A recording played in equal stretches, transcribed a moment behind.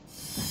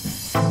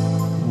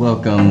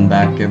Welcome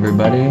back,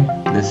 everybody.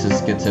 This is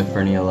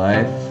Schizophrenia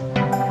Life.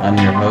 I'm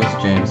your host,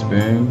 James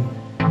Boone.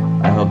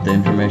 I hope the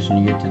information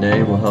you get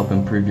today will help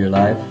improve your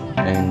life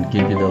and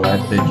give you the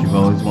life that you've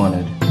always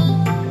wanted.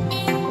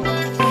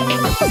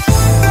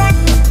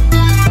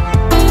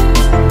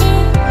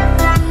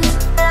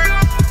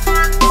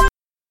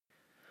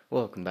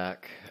 Welcome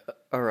back.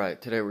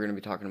 Alright, today we're going to be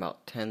talking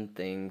about 10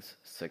 things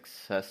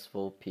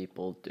successful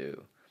people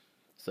do.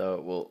 So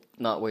we'll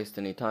not waste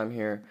any time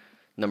here.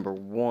 Number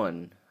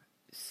 1,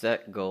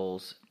 set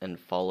goals and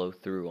follow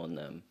through on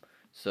them.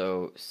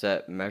 So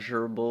set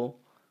measurable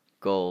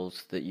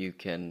goals that you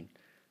can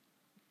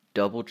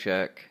double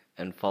check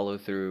and follow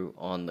through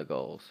on the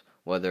goals.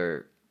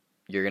 Whether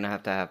you're going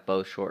to have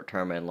both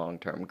short-term and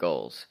long-term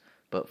goals,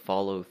 but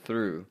follow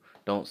through.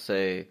 Don't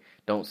set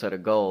a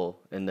goal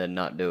and then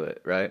not do it,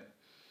 right?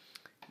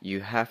 You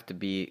have to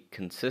be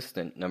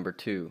consistent. Number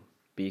 2,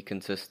 be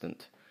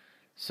consistent.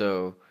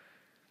 So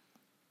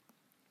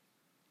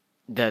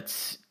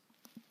that's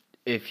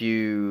if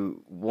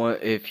you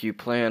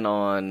plan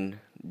on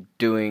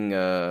doing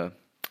a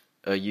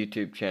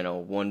YouTube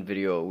channel, one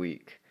video a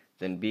week,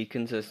 then be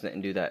consistent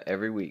and do that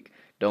every week.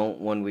 Don't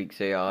one week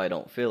say, "Oh, I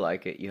don't feel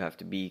like it." You have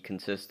to be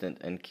consistent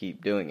and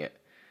keep doing it.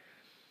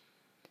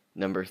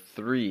 Number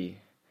 3,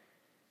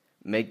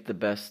 make the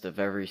best of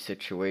every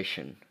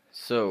situation.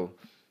 So,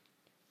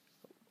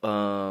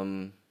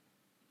 the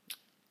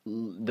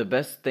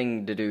best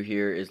thing to do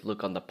here is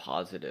look on the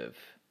positive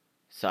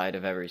side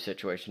of every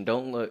situation.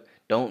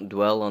 Don't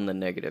dwell on the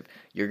negative.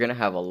 You're going to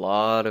have a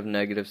lot of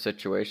negative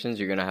situations.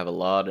 You're going to have a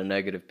lot of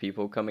negative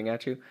people coming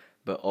at you,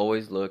 but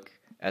always look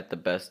at the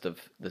best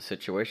of the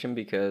situation,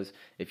 because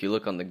if you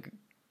look on the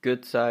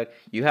good side,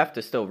 you have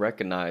to still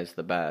recognize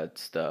the bad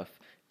stuff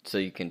so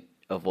you can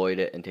avoid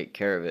it and take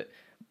care of it.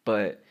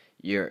 But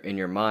in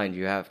your mind,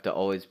 you have to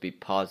always be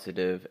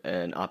positive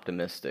and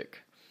optimistic.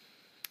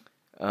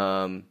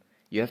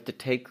 You have to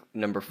take,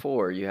 number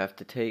 4, you have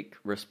to take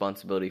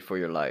responsibility for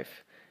your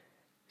life.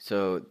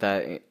 So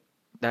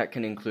that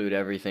can include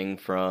everything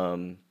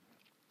from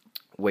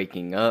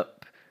waking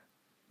up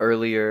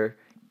earlier,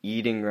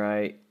 eating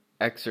right,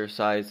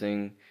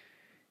 exercising.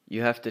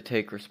 You have to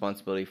take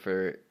responsibility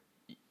for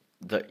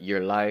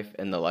your life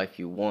and the life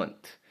you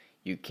want.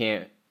 You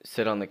can't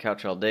sit on the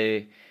couch all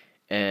day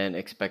and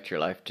expect your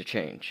life to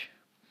change.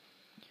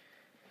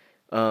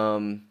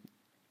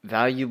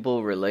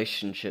 Valuable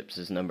relationships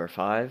is number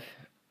 5,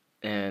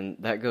 and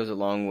that goes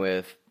along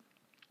with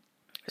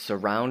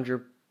surround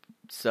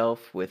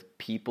yourself with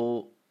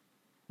people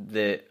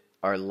that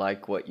are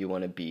like what you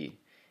want to be.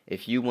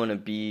 If you want to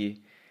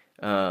be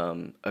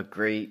a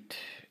great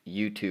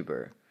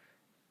YouTuber,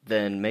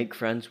 then make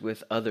friends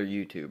with other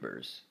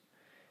YouTubers.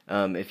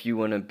 If you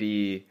want to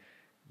be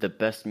the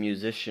best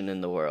musician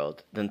in the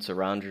world, then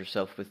surround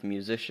yourself with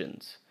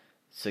musicians,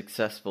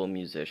 successful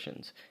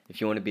musicians. If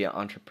you want to be an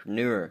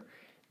entrepreneur,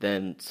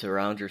 then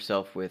surround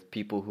yourself with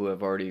people who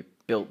have already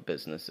built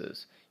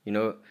businesses.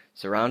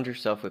 Surround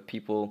yourself with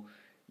people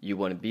you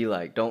want to be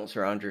like. Don't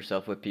surround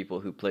yourself with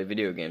people who play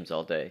video games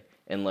all day,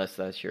 unless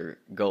that's your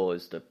goal,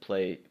 is to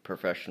play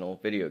professional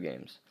video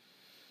games.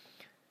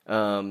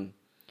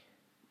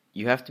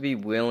 You have to be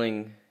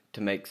willing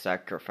to make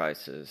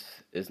sacrifices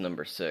is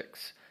number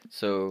 6.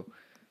 So,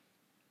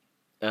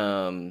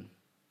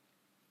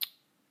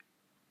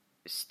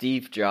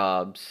 Steve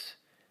Jobs,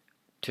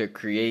 to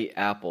create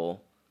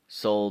Apple,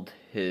 sold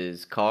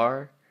his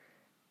car,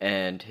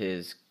 and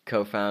his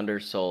co-founder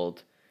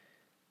sold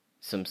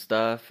some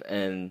stuff,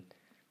 and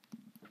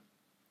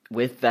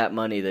with that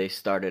money they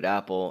started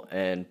Apple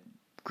and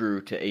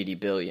grew to 80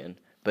 billion.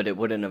 But it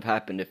wouldn't have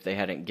happened if they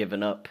hadn't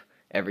given up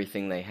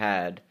everything they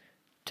had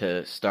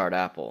to start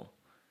Apple,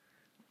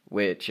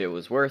 which it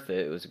was worth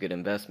it. It was a good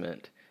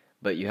investment,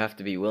 but you have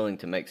to be willing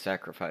to make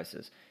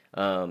sacrifices.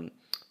 Gary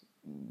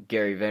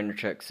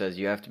Vaynerchuk says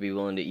you have to be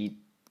willing to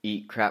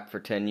eat crap for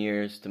 10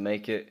 years to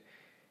make it.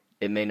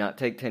 It may not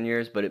take 10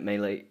 years, but it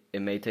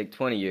may take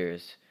 20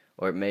 years,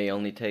 or it may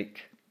only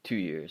take 2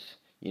 years.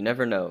 You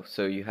never know,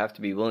 so you have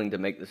to be willing to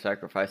make the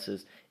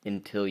sacrifices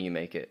until you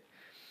make it.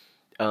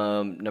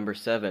 Number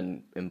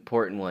 7,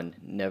 important one,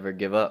 never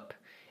give up.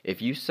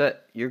 If you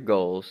set your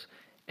goals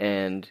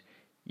and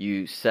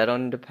you set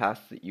on the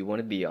path that you want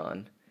to be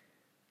on,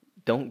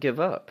 don't give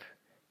up,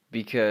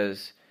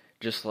 because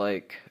just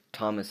like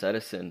Thomas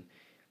Edison,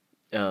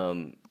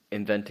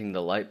 inventing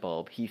the light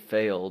bulb, he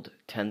failed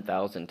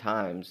 10,000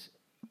 times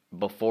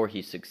before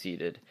he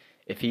succeeded.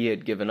 If he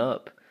had given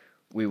up,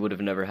 we would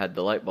have never had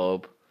the light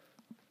bulb.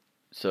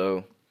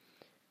 So,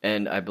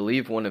 and I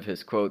believe one of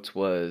his quotes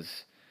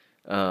was,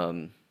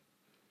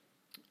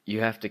 you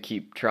have to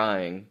keep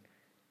trying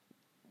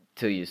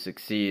till you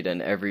succeed,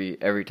 and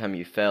every time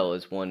you fail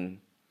is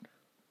one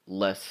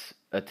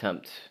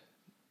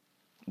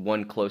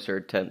closer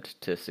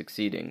attempt to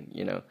succeeding,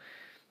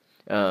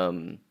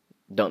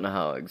 Don't know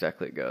how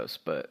exactly it goes,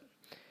 but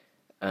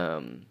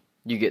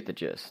you get the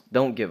gist.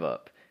 Don't give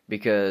up,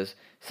 because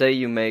say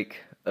you make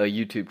a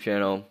YouTube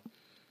channel,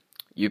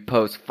 you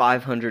post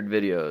 500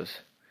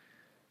 videos,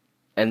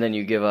 and then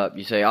you give up.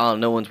 You say, "Oh,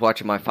 no one's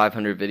watching my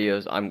 500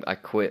 videos. I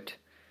quit."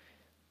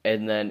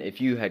 And then if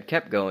you had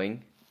kept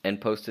going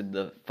and posted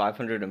the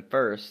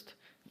 501st,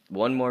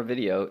 one more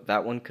video,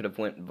 that one could have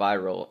went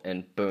viral,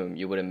 and boom,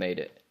 you would have made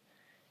it.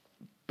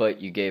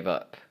 But you gave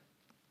up.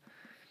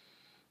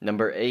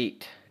 Number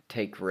 8,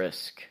 take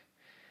risk.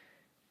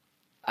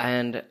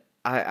 And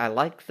I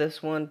like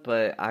this one,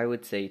 but I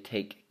would say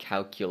take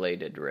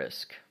calculated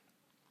risk.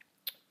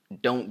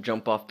 Don't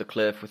jump off the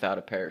cliff without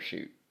a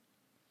parachute.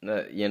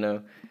 You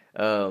know,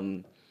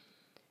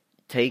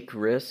 take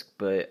risk,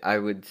 but I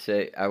would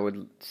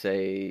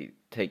say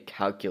take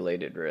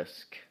calculated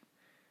risk.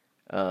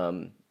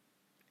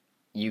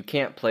 You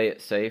can't play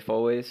it safe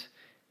always,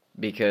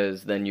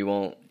 because then you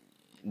won't.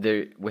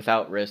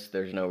 Without risk,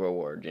 there's no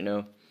reward.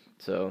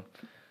 So.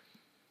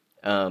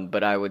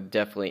 But I would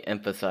definitely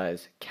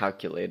emphasize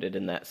calculated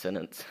in that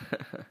sentence.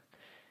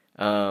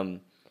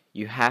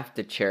 You have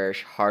to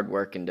cherish hard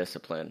work and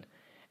discipline.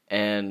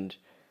 And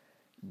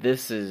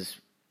this is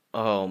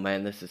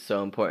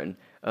so important.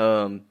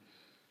 I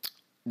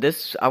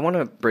want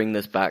to bring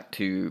this back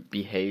to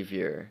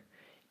behavior.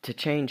 To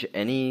change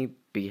any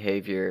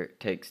behavior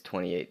takes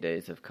 28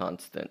 days of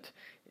constant.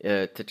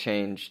 To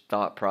change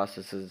thought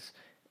processes,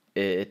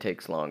 it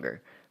takes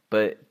longer.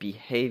 But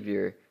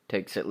behavior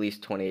takes at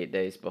least 28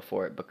 days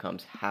before it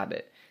becomes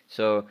habit.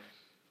 So,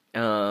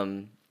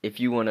 if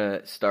you want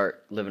to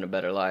start living a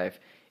better life,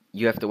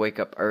 you have to wake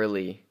up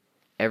early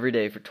every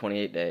day for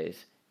 28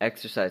 days,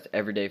 exercise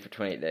every day for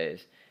 28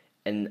 days,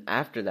 and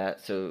after that,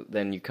 so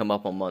then you come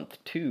up on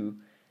month 2,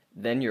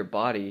 then your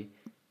body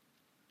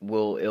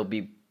it'll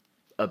be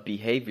a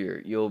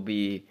behavior.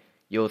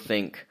 You'll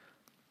think,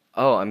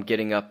 oh, I'm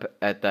getting up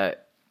at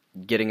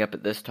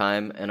this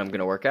time, and I'm going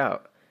to work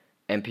out.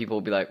 And people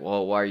will be like,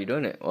 well, why are you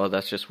doing it? Well,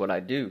 that's just what I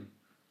do.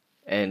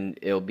 And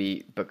it'll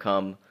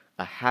become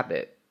a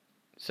habit.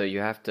 So you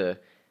have to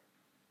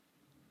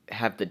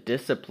have the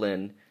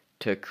discipline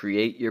to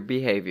create your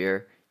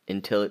behavior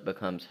until it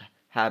becomes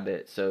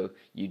habit. So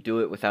you do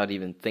it without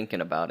even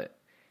thinking about it.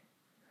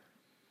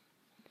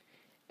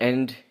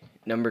 And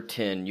number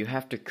 10, you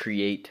have to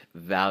create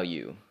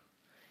value.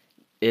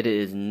 It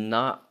is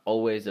not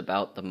always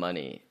about the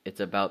money.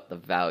 It's about the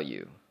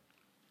value.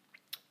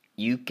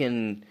 You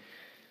can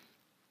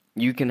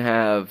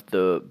have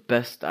the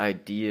best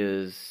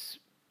ideas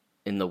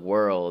in the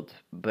world,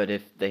 but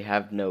if they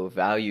have no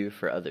value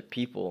for other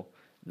people,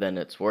 then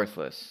it's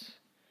worthless,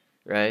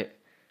 right?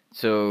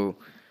 So,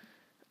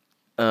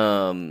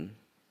 I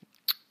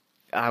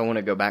want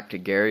to go back to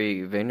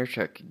Gary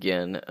Vaynerchuk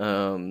again.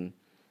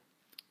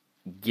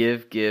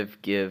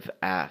 Give,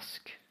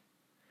 ask.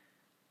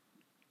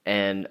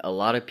 And a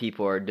lot of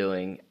people are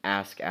doing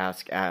ask,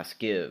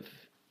 give.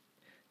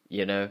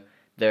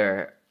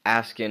 They're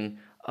asking,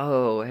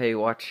 oh, hey,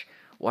 watch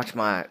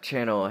my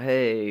channel.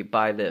 Hey,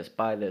 buy this.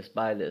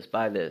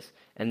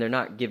 And they're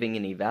not giving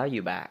any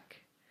value back.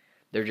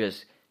 They're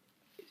just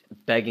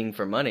begging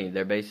for money.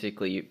 They're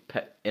basically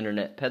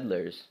internet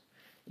peddlers,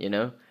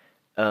 You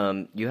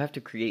have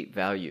to create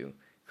value.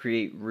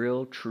 Create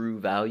real, true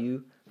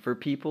value for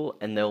people,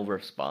 and they'll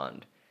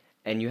respond.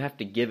 And you have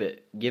to give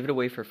it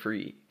away for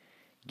free.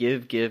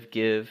 Give,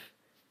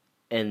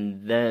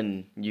 and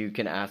then you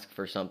can ask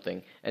for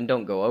something. And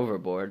don't go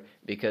overboard,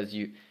 because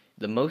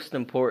the most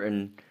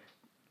important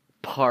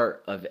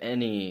part of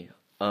any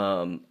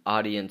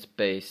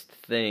audience-based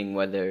thing,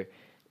 whether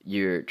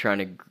you're trying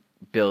to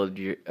build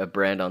a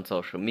brand on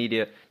social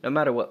media, no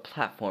matter what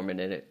platform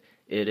it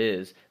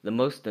is, the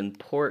most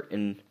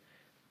important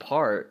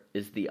part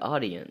is the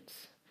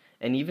audience.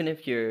 And even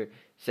if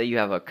say you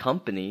have a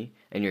company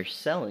and you're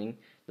selling,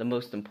 the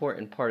most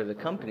important part of the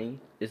company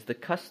is the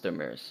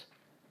customers.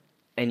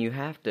 And you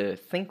have to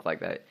think like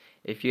that.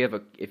 If you have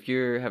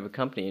a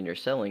company and you're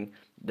selling,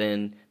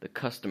 then the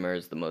customer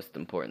is the most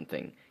important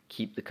thing.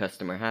 Keep the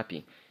customer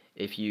happy.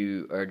 If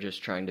you are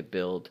just trying to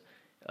build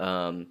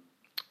a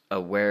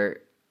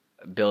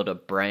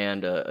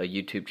brand, a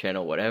YouTube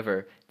channel,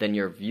 whatever, then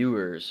your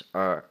viewers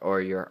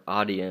or your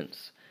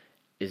audience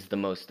is the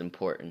most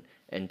important.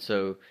 And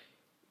so,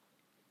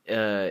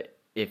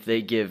 if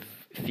they give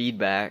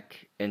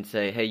feedback and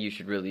say, hey, you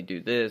should really do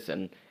this,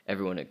 and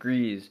everyone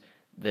agrees,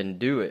 then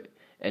do it.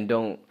 And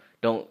don't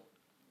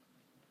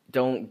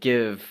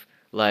give,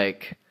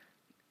 like,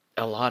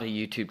 a lot of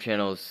YouTube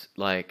channels,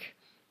 like,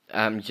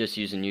 I'm just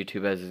using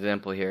YouTube as an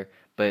example here,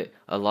 but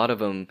a lot of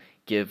them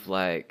give,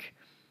 like,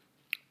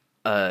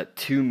 a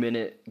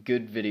 2-minute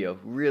good video,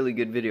 really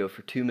good video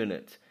for 2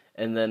 minutes,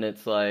 and then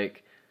it's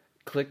like,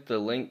 click the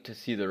link to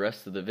see the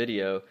rest of the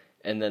video,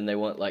 and then they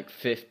want like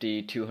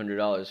 $50,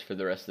 $200 for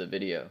the rest of the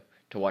video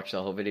to watch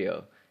the whole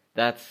video.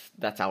 That's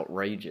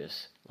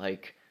outrageous.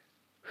 Like,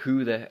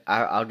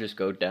 I'll just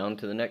go down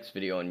to the next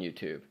video on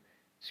YouTube.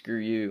 Screw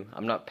you.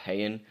 I'm not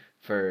paying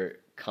for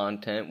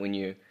content when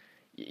you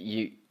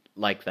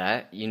like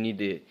that. You need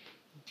to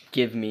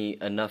give me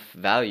enough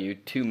value.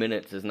 2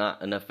 minutes is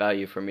not enough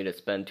value for me to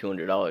spend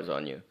 $200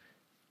 on you.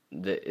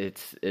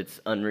 It's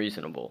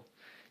unreasonable.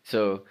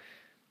 So,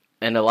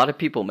 and a lot of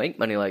people make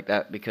money like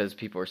that because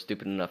people are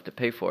stupid enough to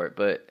pay for it.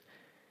 But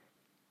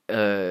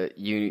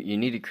you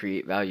need to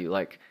create value.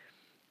 Like,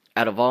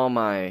 out of all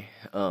my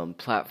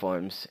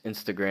platforms,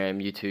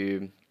 Instagram,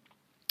 YouTube,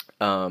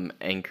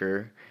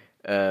 Anchor,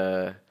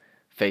 uh,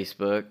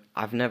 Facebook,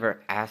 I've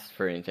never asked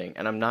for anything,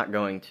 and I'm not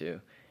going to.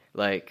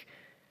 Like,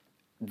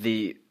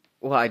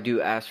 I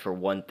do ask for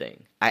one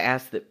thing. I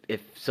ask that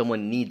if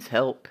someone needs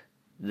help,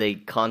 they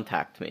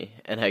contact me,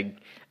 and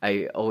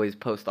I always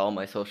post all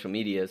my social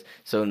medias,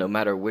 so no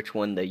matter which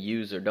one they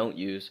use or don't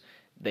use,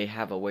 they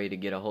have a way to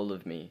get a hold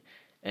of me,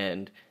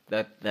 and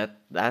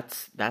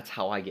that's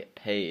how I get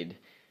paid,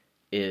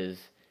 is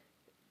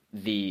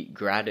the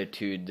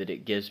gratitude that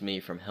it gives me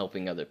from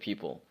helping other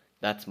people.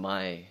 That's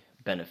my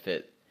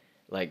benefit.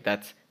 Like,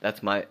 that's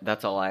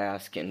all I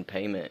ask in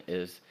payment,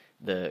 is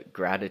the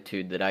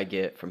gratitude that I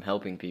get from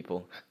helping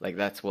people. Like,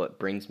 that's what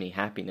brings me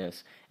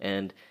happiness.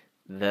 And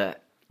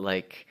that,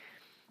 like,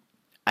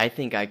 I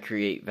think I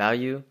create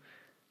value.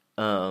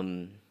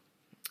 Right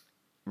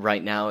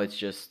now it's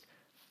just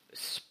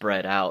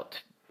spread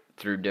out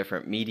through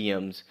different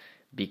mediums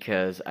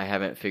because I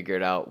haven't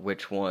figured out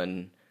which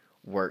one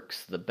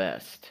works the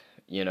best,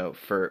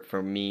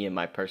 for me and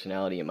my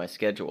personality and my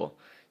schedule.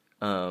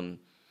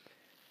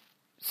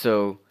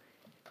 So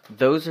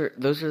those are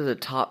the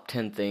top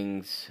 10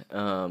 things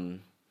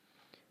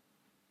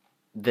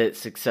that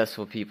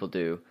successful people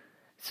do.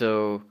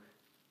 So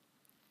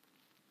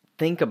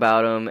think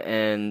about them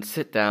and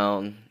sit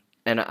down.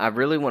 And I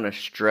really want to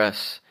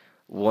stress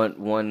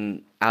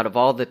one out of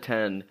all the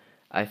 10.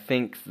 I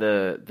think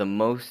the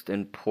most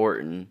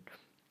important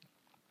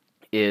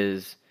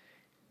is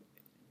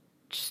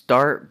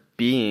start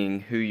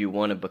being who you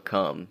want to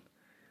become.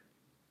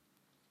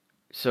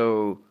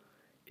 So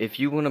if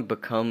you want to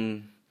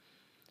become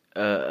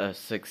a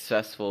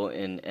successful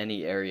in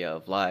any area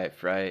of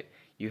life, right,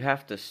 you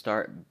have to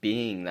start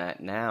being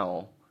that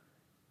now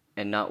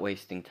and not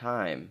wasting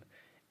time.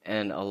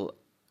 And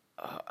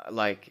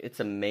like, it's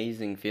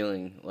amazing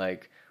feeling.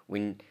 Like,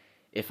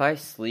 if I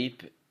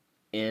sleep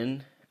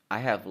in, I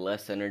have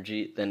less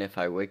energy than if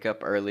I wake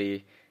up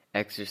early,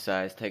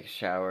 exercise, take a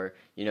shower,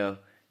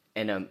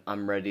 and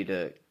I'm ready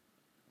to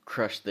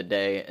crush the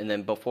day. And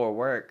then before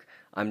work,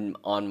 I'm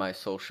on my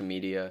social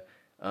media,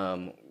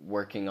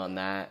 working on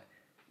that.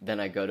 Then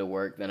I go to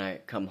work. Then I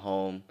come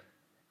home,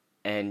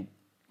 and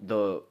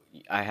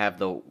I have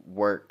the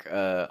work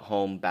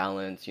home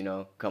balance.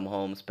 Come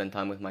home, spend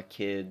time with my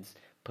kids,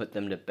 put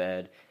them to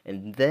bed,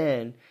 and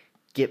then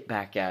get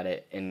back at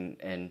it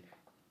and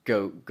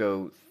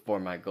go for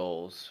my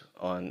goals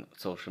on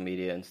social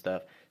media and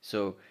stuff.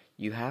 So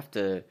you have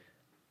to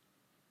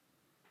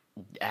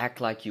act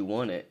like you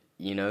want it.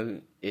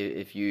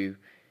 If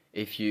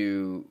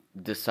you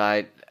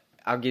decide,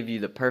 I'll give you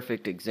the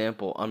perfect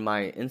example on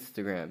my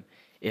Instagram.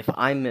 If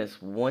I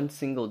miss one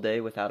single day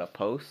without a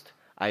post,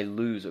 I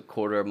lose a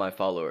quarter of my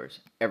followers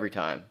every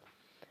time.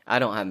 I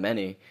don't have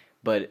many,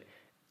 but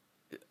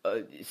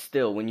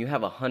still, when you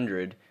have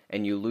 100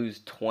 and you lose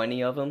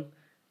 20 of them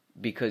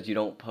because you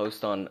don't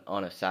post on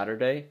a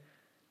Saturday,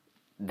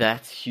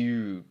 that's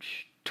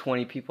huge.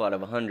 20 people out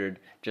of 100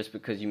 just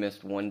because you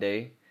missed one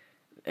day,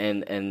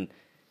 and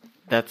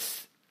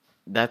that's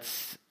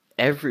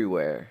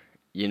everywhere.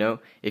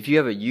 If you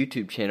have a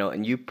YouTube channel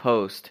and you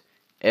post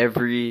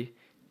every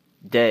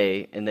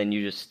day and then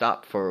you just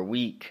stop for a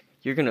week,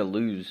 you're gonna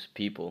lose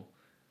people.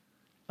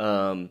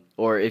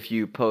 Or if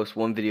you post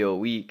one video a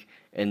week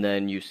and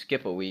then you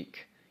skip a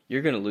week,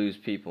 you're gonna lose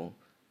people.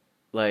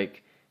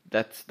 Like,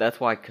 that's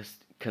why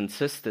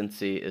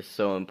consistency is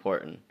so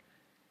important,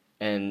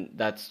 and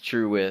that's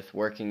true with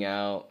working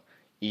out,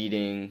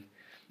 eating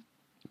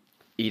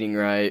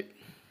right,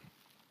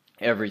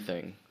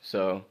 everything.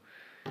 So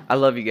I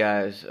love you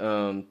guys.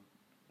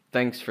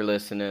 Thanks for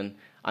listening.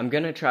 I'm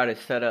going to try to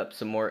set up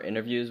some more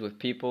interviews with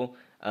people.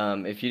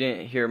 If you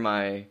didn't hear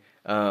my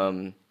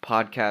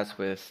podcast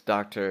with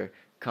Dr.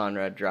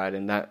 Conrad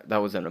Dryden, that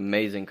was an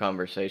amazing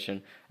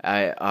conversation.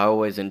 I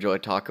always enjoy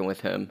talking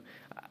with him.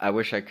 I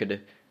wish I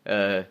could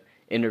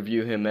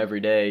interview him every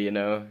day,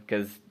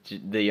 because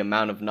the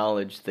amount of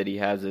knowledge that he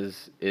has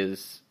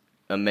is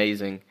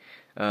amazing.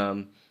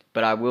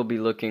 But I will be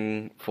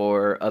looking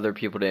for other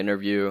people to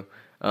interview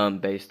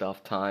based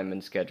off time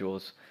and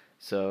schedules.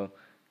 So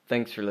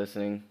thanks for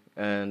listening,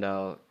 and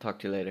I'll talk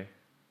to you later.